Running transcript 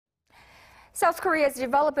South Korea has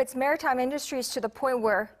developed its maritime industries to the point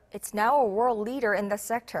where it's now a world leader in the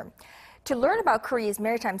sector. To learn about Korea's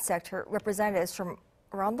maritime sector, representatives from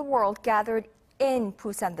around the world gathered in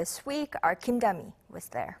Busan this week. Our Kim Da-mi was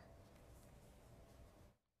there.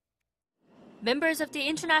 Members of the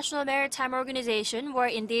International Maritime Organization were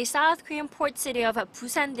in the South Korean port city of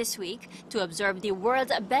Busan this week to observe the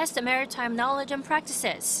world's best maritime knowledge and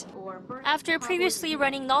practices. After previously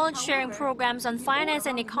running knowledge-sharing programs on finance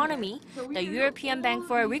and economy, the European Bank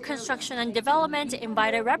for Reconstruction and Development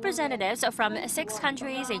invited representatives from 6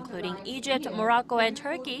 countries, including Egypt, Morocco, and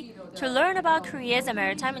Turkey, to learn about Korea's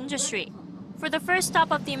maritime industry. For the first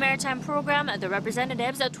stop of the maritime program, the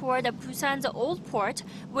representatives toured Busan's old port,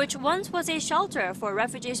 which once was a shelter for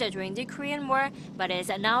refugees during the Korean War, but is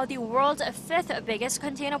now the world's 5th biggest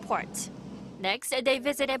container port. Next, they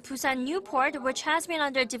visited Busan New Port, which has been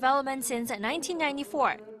under development since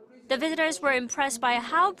 1994. The visitors were impressed by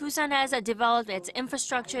how Busan has developed its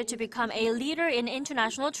infrastructure to become a leader in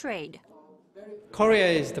international trade. Korea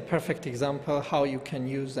is the perfect example how you can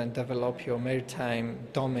use and develop your maritime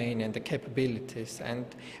domain and the capabilities. And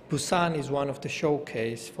Busan is one of the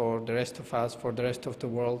showcase for the rest of us, for the rest of the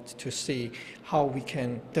world to see how we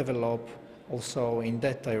can develop also in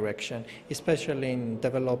that direction, especially in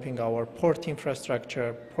developing our port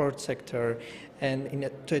infrastructure, port sector, and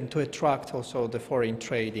to attract also the foreign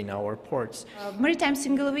trade in our ports. Maritime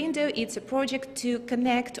Single Window, it's a project to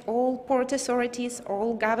connect all port authorities,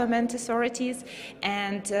 all government authorities,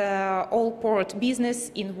 and all port business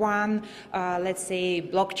in one, let's say,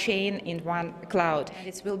 blockchain, in one cloud. And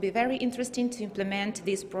it will be very interesting to implement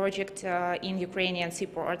this project in Ukrainian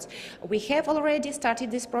seaports. We have already started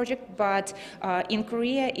this project, but in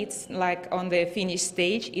Korea, it's like on the finished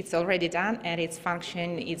stage. It's already done, and its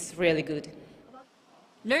function is really good.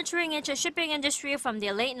 Nurturing its shipping industry from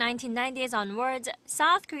the late 1990s onwards,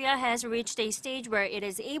 South Korea has reached a stage where it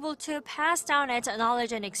is able to pass down its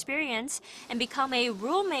knowledge and experience and become a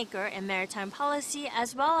rule maker in maritime policy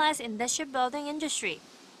as well as in the shipbuilding industry.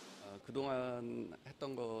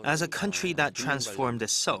 As a country that transformed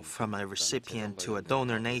itself from a recipient to a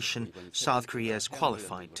donor nation, South Korea is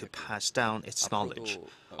qualified to pass down its knowledge.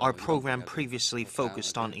 Our program previously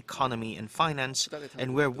focused on economy and finance,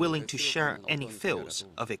 and we're willing to share any fields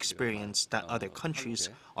of experience that other countries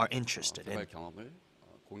are interested in.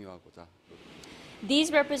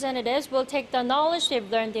 These representatives will take the knowledge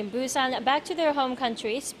they've learned in Busan back to their home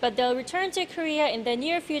countries, but they'll return to Korea in the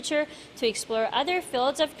near future to explore other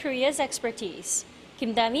fields of Korea's expertise.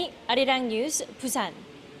 Kim Da-mi, Arirang News, Busan.